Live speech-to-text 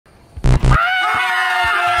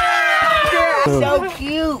So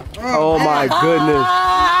cute. Oh my goodness.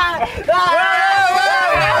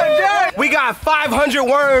 We got 500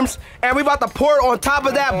 worms, and we about to pour it on top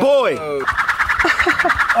of that boy. Oh,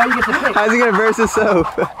 you get to pick. How's he gonna verse himself?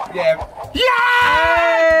 Yeah.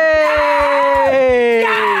 Yay!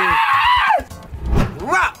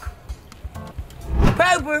 Rock,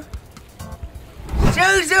 paper,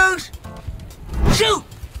 scissors, shoot.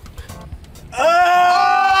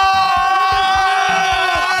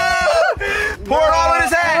 Pour it all in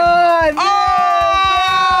his head.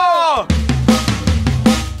 Oh!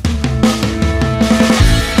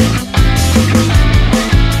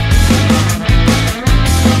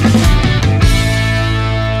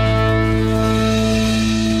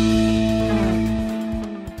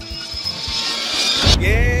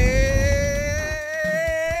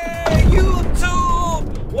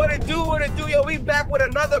 What it do, yo? We back with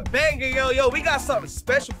another banger, yo. We got something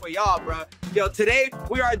special for y'all, bro. Yo, today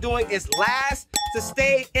we are doing is last to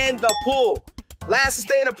stay in the pool. Last to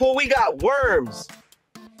stay in the pool, we got worms.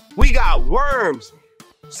 We got worms.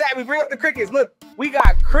 Sabby, bring up the crickets. Look, we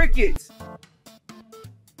got crickets.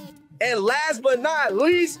 And last but not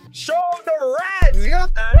least, show the rats. Yo,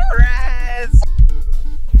 the rats.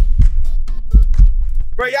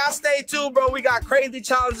 Bro, y'all stay tuned, bro. We got crazy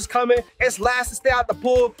challenges coming. It's last to stay out the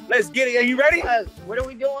pool. Let's get it. Are you ready? What are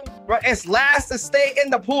we doing? Bro, it's last to stay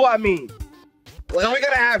in the pool, I mean. Well, we're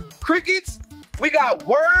gonna have crickets, we got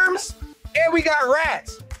worms, and we got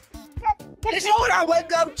rats. This is what I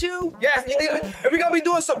wake up to. Yes, and we're gonna be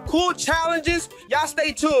doing some cool challenges. Y'all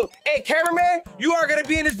stay tuned. Hey, cameraman, you are gonna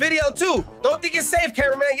be in this video too. Don't think it's safe,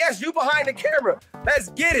 cameraman. Yes, you behind the camera. Let's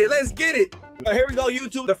get it, let's get it. Here we go,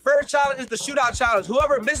 YouTube. The first challenge is the shootout challenge.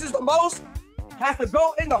 Whoever misses the most has to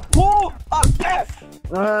go in the pool of death.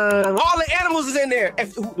 All the animals is in there.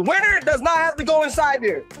 If the winner does not have to go inside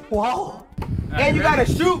there. Wow. And you gotta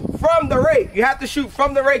shoot from the rake. You have to shoot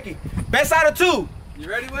from the rake. Best out of two. You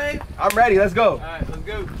ready, Wade? I'm ready, let's go. All right, let's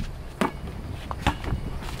go.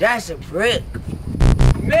 That's a brick.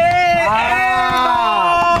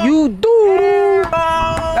 Man! You do.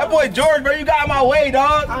 That boy George, bro, you got in my way,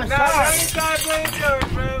 dog. I'm Nah, sorry. you try to blame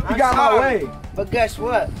George, bro. You got in my way. But guess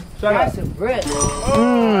what? Shut That's up. a brick.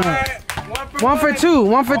 All right. One for two.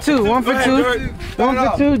 One for two. One for Go ahead, two. George. One Start for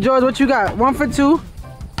off. two. George, what you got? One for two.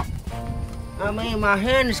 I mean, my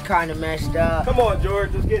hand is kind of messed up. Come on,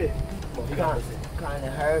 George, let's get it. Kind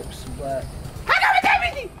of hurts, but.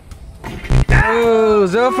 Oh,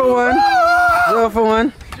 0 for 1. 0 for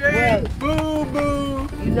 1. Straight boo boo.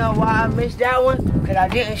 You know why I missed that one? Because I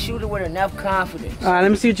didn't shoot it with enough confidence. All right,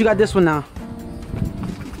 let me see what you got this one now.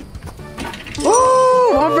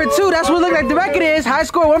 Ooh, 1 for 2. That's what look like the record is. High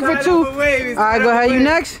score, 1 for 2. All right, go ahead. You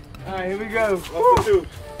next. All right, here we go. 1 for 2.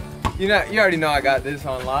 You already know I got this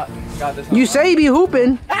on lock. Got this on You lock. say you be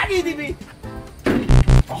hooping.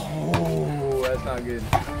 Oh, that's not good.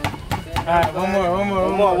 All right, one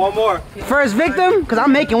more. One more. First victim, because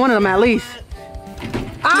I'm making one of them at least.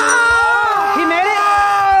 Ah! He made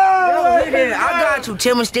it? I got you,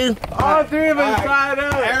 Timothy. All three of us slide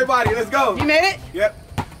up. Everybody, let's go. He made it? Yep.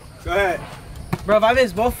 Go ahead. Bro, if I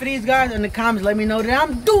miss both of these guys in the comments, let me know that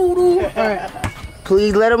I'm doo-doo. All right.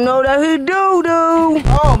 Please let him know that he do-do.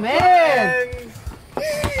 Oh, man.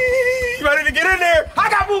 You ready to get in there? I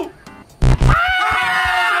got boo.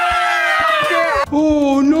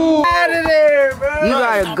 Oh, no. Out of there, bro. You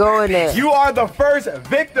gotta go in there. You are the first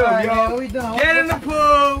victim, All right, yo. man, we done. Get in the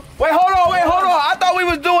pool. Wait, hold on. I thought we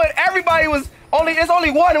was doing, everybody was it's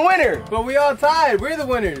only one winner. But we all tied. We're the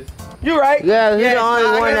winners. You right. Yeah, he's Yes, the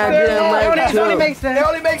only one that didn't It make only two. makes sense. It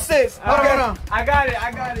only makes sense. Hold Okay. on. I got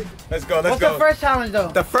it. Let's go, let's What's go. the first challenge, though?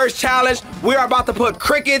 The first challenge, we are about to put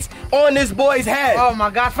crickets on this boy's head. Oh, my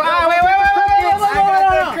God. Wait. I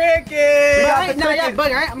got the cricket. Nah, y'all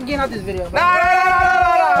bugging, right? I'm getting out this video. No. Come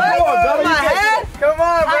on, brother. My You can't- head? Come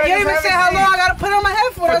on, bro. You didn't even say how long I gotta put it on my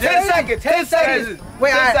head for. For That's 10 crazy. seconds, 10 seconds. Wait,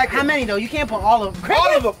 10 all right, seconds. how many though? You can't put all of them.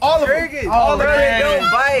 All of them, all of them. Crickets. Oh, All of them. man.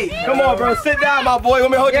 Don't bite. Come on, bro. Sit down, my boy.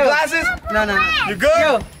 Want me to hold your Yo. glasses? No. You good?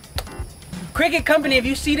 Yo, Cricket Company, if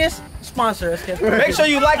you see this, sponsor us. Make sure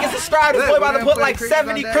you like and subscribe. This boy about to put like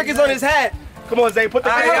 70 crickets on his head. Come on, Zay. Put the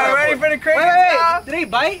All right, crickets y'all on. ready for the crickets? Wait. now? Do they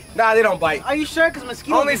bite? Nah, they don't bite. Are you sure? Because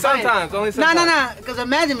mosquitoes Only be biting. sometimes. Only No, sometimes. because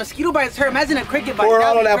imagine mosquito bites hurt. Imagine a cricket bite. Pour it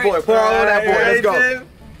That'd all on be that crazy. boy. Pour it all on that boy. Let's go.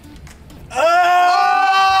 Oh!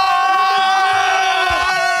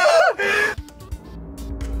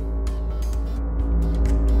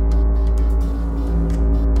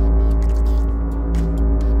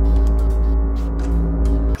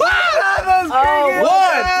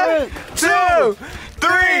 Oh, 1, 2,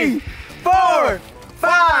 3, 4,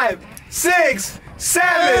 5, 6, 7,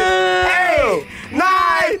 8,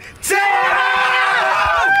 9, 10.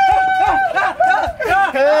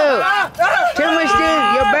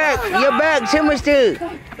 promise to.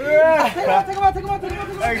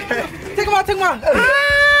 Take him out.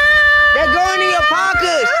 They're going in your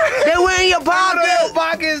pockets. They went in your pockets.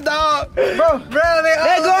 Pockets, dog. Bro,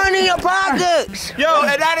 They're going in your pockets. Yo,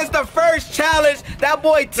 and that is the first challenge. That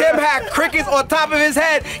boy Tim had crickets on top of his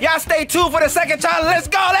head. Y'all stay tuned for the second challenge. Let's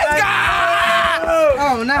go, let's go!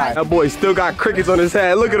 Oh, nice. That boy still got crickets on his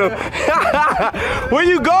head. Look at him. Where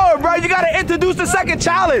you going, bro? You gotta introduce the second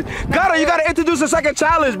challenge. Gunner, you gotta introduce the second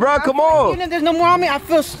challenge, bro. Come on. Even if there's no more on me, I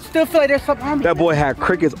still feel like there's something on me. That boy had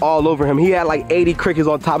crickets all over him. He had like 80 crickets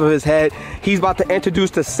on top of his head. He's about to introduce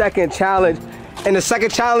the second challenge. And the second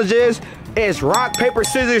challenge is rock, paper,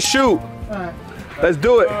 scissors, shoot. Alright. Let's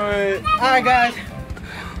do it. Alright, guys.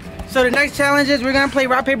 So the next challenge is we're gonna play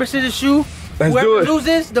rock, paper, scissors, shoot. Let's Whoever do it.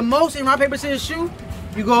 loses the most in rock, paper, scissors, shoot,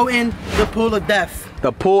 you go in the pool of death.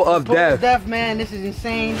 The pool of Pool death. of death, man. This is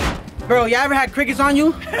insane. Bro, y'all ever had crickets on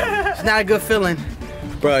you? It's not a good feeling.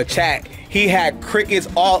 Bro, chat. He had crickets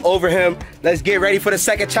all over him. Let's get ready for the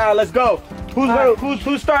second challenge. Let's go.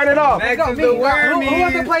 Who's starting it off? Next is Me. the Who wormies.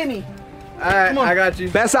 wants to play me? Alright, Come on. I got you.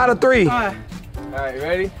 Best out of 3. Alright. Alright,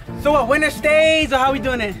 ready? So what, winner stays or how we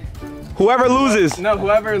doing it? Whoever loses. No,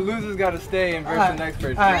 whoever loses gotta stay and versus Alright. the next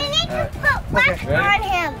person. Alright. We need to put wax Ready? on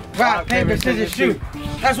him. Rock, paper, scissors, shoot.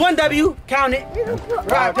 That's one W. Count it.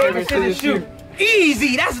 Rock, paper, scissors, shoot.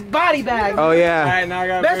 Easy. That's body bag. Oh yeah. Alright, now I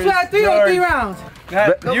got Best out of 3 or 3 rounds?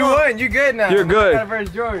 You won, you good now. You're good. I gotta verse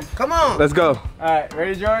George. Come on. Let's go. Alright,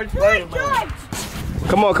 ready George? George.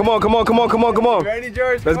 Come on. Ready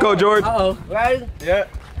George? Let's go, George. Uh-oh. Ready? Yep.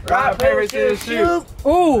 Rock, paper, scissors, shoot.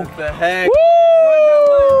 Ooh. What the heck?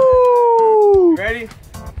 Woo! Ready?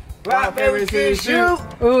 Rock, paper, scissors, shoot.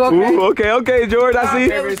 Ooh, okay. Ooh, okay, George. I see.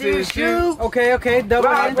 Paper, scissors, shoot. Okay. Double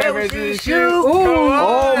Rock, in. paper, scissors, shoot. Ooh.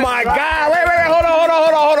 Oh my God! Wait!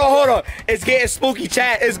 Hold on! It's getting spooky,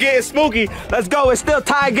 chat. It's getting spooky. Let's go. It's still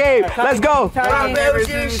tie game. Let's go. Rock, paper,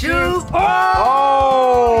 scissors, shoot.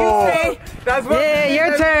 Oh! That's what. Yeah,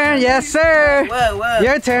 your turn. Yes, sir. What?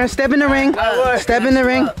 Your turn. Step in the ring. Step in the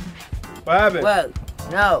ring. What happened? What?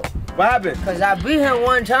 No. What happened? Because I beat him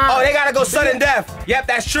one time. Oh, they gotta go sudden death. Yep,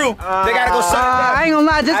 that's true. They gotta go sudden I death. ain't gonna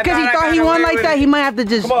lie. Just I because he thought I thought got he won away like with that, it. he might have to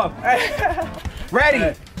just. Come on.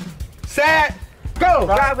 Ready, set, go.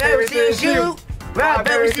 Rock, paper, scissors, shoot. Rock,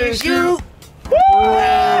 paper, scissors, shoot. Come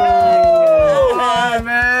on,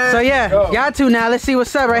 man. So yeah, Go. y'all two now. Let's see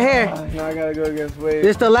what's up right here. Now I gotta go against Wade.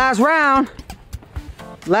 This the last round.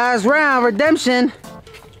 Last round, redemption.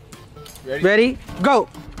 Ready? Go.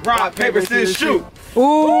 Rock, paper, scissors, shoot.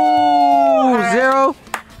 Ooh, 0.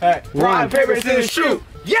 Hey, Rock, paper, scissors, shoot.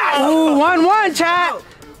 Yeah. Ooh, 1-1, chat.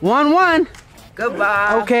 1-1.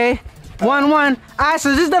 Goodbye. Okay. 1-1. Alright,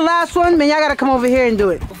 so this is the last one, man. Y'all gotta come over here and do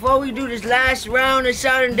it. Before we do this last round of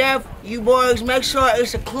sudden death, you boys make sure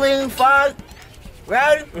it's a clean fight.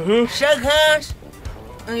 Ready? Shake hands,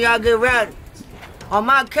 and y'all get ready. On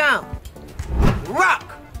my count. Rock.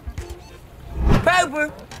 Paper.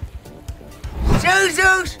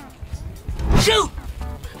 Scissors. Shoot.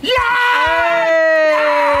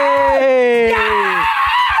 Hey!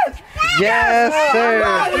 Yes, sir.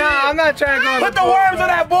 Nah, I'm not trying to go on Put the worms on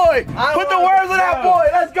that boy. Put the worms on that boy.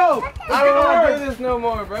 Let's go. I don't want to do this no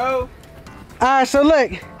more, bro. Alright, so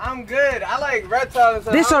look. I'm good. I like reptiles and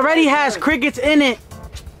stuff. This I don't already like has birds. crickets in it.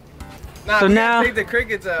 Nah, so we now- gotta take the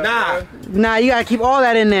crickets out. Nah. Bro. Nah, you gotta keep all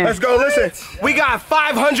that in there. Let's go. Listen, we got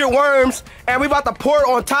 500 worms, and we about to pour it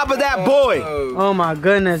on top of that boy. Oh my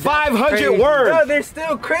goodness. 500 Bro, worms. there's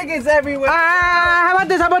still crickets everywhere. How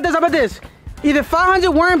about this? Either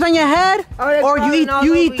 500 worms on your head, that's or probably not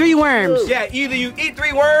you what eat we 3 worms. do. Yeah, either you eat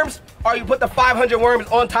 3 worms, or you put the 500 worms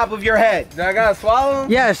on top of your head. Do I gotta swallow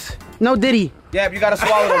them? Yes. No Diddy. Yeah, you gotta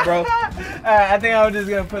swallow them, bro. Alright, I think I'm just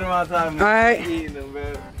gonna put them on top of me. Alright. Eating them, bro.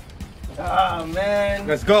 Oh, man.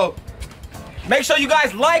 Let's go. Make sure you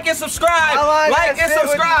guys like and subscribe. I Like and sit with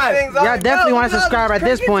these subscribe. things all Y'all day. definitely Yo, want to look, subscribe at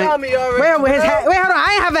this crickets point. on me already, Wait, his bro. hat. Wait, hold on.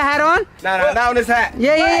 I ain't have a hat on. Nah, not on his hat.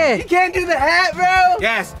 Yeah. You can't do the hat, bro.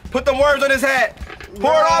 Yes, put the worms on his head.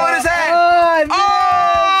 Pour it all on his head. Oh, no.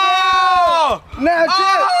 Oh! Now,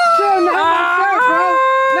 chill. Chill, now my shirt, bro.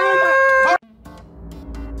 Now my-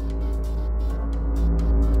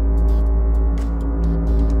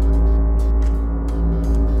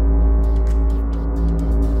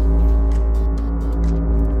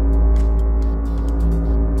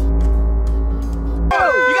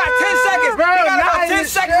 You got 10 seconds. Bro, you got about not 10 in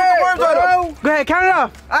seconds the with the worms shirt, on him. Go ahead, count it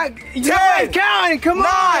off. Nobody's counting. Come 9,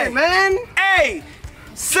 on, man. 8,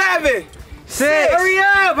 7. 6, Hurry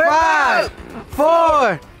up. 5,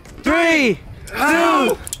 4, 3, 2,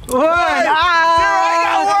 1. I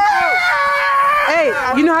got worms. Hey,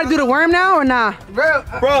 you know how to do the worm now or nah? Bro,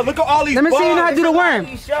 look at all these Let me see you know how to do the worm.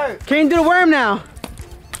 Can you do the worm now?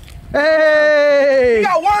 Hey! He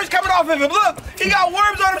got worms coming off of him. Look, he got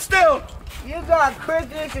worms on him still. You got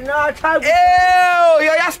crickets and all types of... Ew,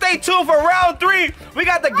 yo, y'all stay tuned for round 3. We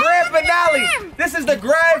got the grand finale. This is the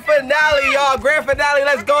grand finale, y'all. Grand finale,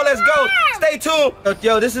 let's go, let's go. Stay tuned.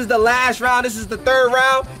 Yo, this is the last round. This is the 3rd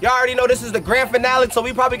round. Y'all already know this is the grand finale, so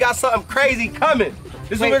we probably got something crazy coming.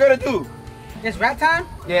 This is what we're gonna do. It's rat time?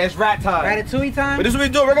 Yeah, it's rat time. Ratatouille time? But this is what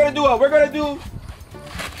we do. We're gonna do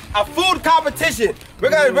a food competition. We're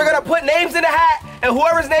gonna put names in the hat, and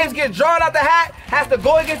whoever's names get drawn out the hat has to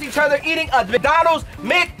go against each other eating a McDonald's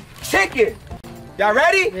McChicken. Y'all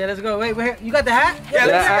ready? Yeah, let's go. Wait, you got the hat?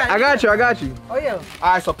 Yeah, I got you. Oh yeah. All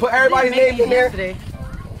right, so put everybody's name in here.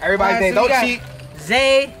 Everybody's name. So Don't cheat.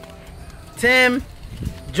 Zay, Tim,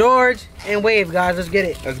 George, and Wave, guys. Let's get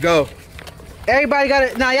it. Let's go. Everybody got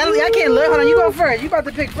it. Nah, y'all can't look. Hold on, you go first. You about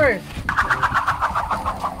to pick first.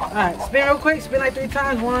 Alright, spin real quick. Spin like 3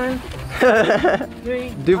 times. 1, 3.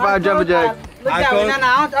 Do 5 jumping jacks. Look that way.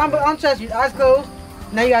 Nah, I don't trust you. Eyes closed.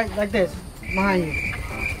 Now you got like this. Behind you.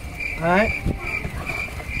 Alright.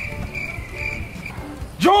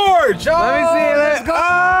 George! Let me see it. Let's go.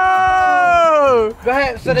 Oh! Go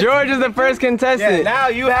ahead. So George is the first Yeah, contestant. now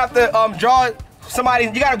you have to draw somebody.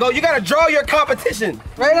 You gotta draw your competition.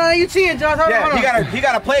 Right on, you cheating, George. Hold on. You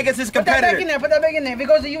gotta play against his Put that competitor. back in there. Put that back in there. If it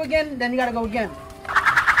goes to you again, then you gotta go again.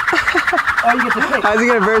 Or you get to pick. How's he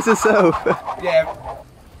gonna verse himself? Yeah.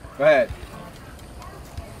 Go ahead.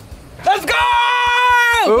 Let's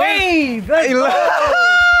go! Wave! Let's Hey, go! look.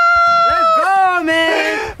 Let's go,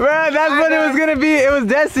 man! Bro, that's what it was gonna be. It was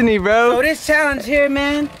destiny, So bro. this challenge here,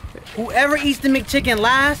 man, whoever eats the McChicken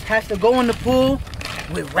last has to go in the pool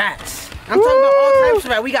with rats. I'm talking about all types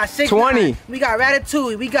of rats. We got 6 20. We got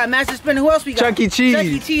Ratatouille. We got Master Splinter. Who else we got? Chuck E. Cheese. Chuck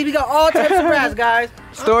E. Cheese. We got all types of rats, guys.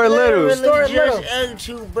 Store little. Store Just little. ate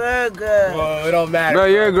 2 burgers. Well, it don't matter. Bro,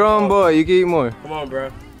 you're a grown boy. You can eat more. Come on, bro.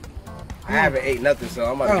 I haven't ate nothing, so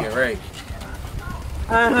I'm about to get ready.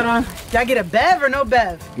 Hold on. Y'all get a bev or no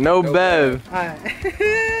bev? No bev. Alright.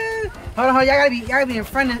 hold on. Y'all gotta be in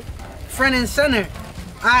front and center.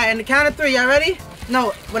 Alright, and the count of 3. Y'all ready?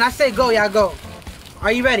 No, when I say go, y'all go.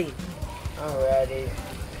 Are you ready? I'm ready.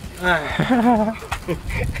 Alright.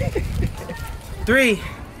 3,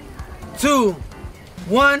 2,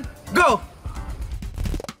 1, go!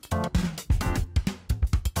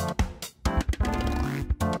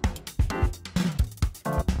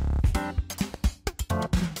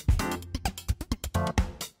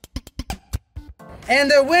 And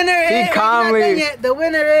the winner is calmly- the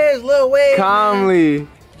winner is Lil Wave. Calmly.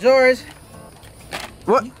 George,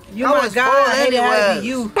 What? you I my was guy. full I hate it had to be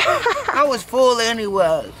anyways. you. I was full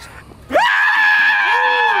anyways.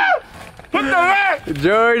 Put the rat!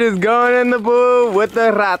 George is going in the pool with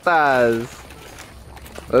the ratas.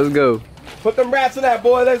 Let's go. Put them rats in that,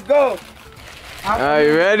 boy. Let's go. Are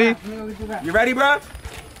you ready? You ready, bro?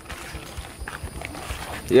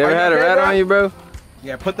 You ever Are you had a okay, rat bro? on you, bro?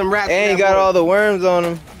 Yeah, put them rats in And that, he got boy. all the worms on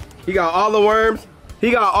him. He got all the worms. He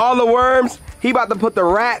got all the worms. He about to put the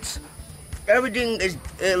rats. Everything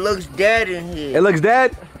it looks dead in here. It looks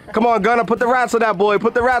dead. Come on, Gunner. Put the rats on that boy.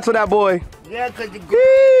 Put the rats on that boy. Yeah, cause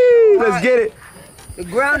Yee, let's get it. the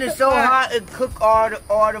ground is so hot it cook all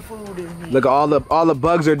the food in here. Look, all the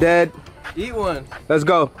bugs are dead. Eat one. Let's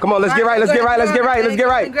go. Come on, let's get right. Let's get right. Let's get right. Let's get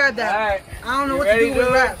right. Grab that. Alright. I don't know You what to ready, do with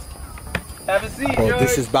George? rats. Have a seat, Oh, George.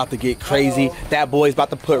 this is about to get crazy. That boy's about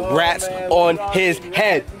to put rats on his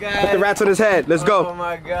head. Put the rats on his head. Let's Oh go.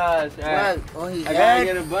 my gosh. Alright. Wait, on his I gotta head?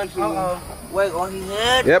 get a bunch of them. Wait, on his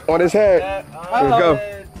head? Yep, on his head. Let's go.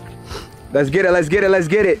 Let's get it. Let's get it. Let's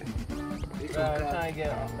get it. I'm trying to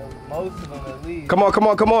get most of them at least. Come on. Come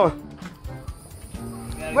on. Come on.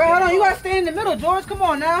 Wait, hold on. You gotta stay in the middle, George. Come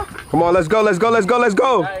on now. Come on. Let's go. Let's go. Let's go. Let's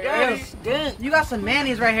go. Yes, dang. You got some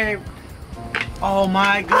mayonnaise right here. Oh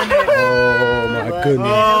my goodness. Oh my goodness.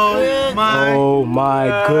 Oh my. Oh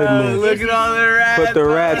my goodness. Look at all the rats. Put the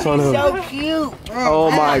rats on him. So cute. Oh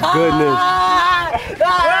my goodness.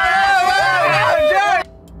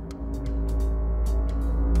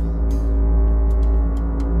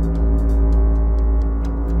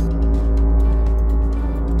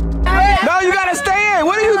 No, you gotta stay in.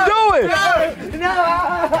 What are you doing?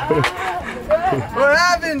 What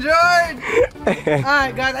happened, George?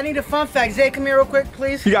 Alright, guys, I need a fun fact. Zay, come here real quick,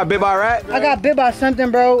 please. You got bit by a rat? I got bit by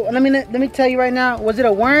something, bro. Let me tell you right now. Was it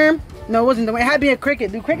a worm? No, it wasn't. It had to be a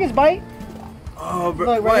cricket. Do crickets bite? Oh,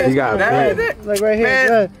 bro. Look right You here. got Right bit. here. Look right here. Man.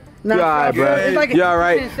 Good. Nah, You alright, bro? it's like You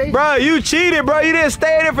alright? Bro, you cheated, bro. You didn't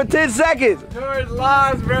stay in there for 10 seconds. George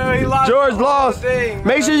lost, bro. He lost. George the whole lost. thing,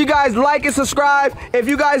 Make sure you guys like and subscribe. If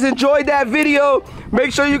you guys enjoyed that video,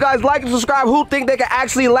 make sure you guys like and subscribe. Who think they can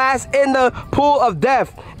actually last in the pool of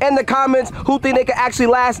death? In the comments, who think they can actually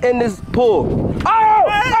last in this pool?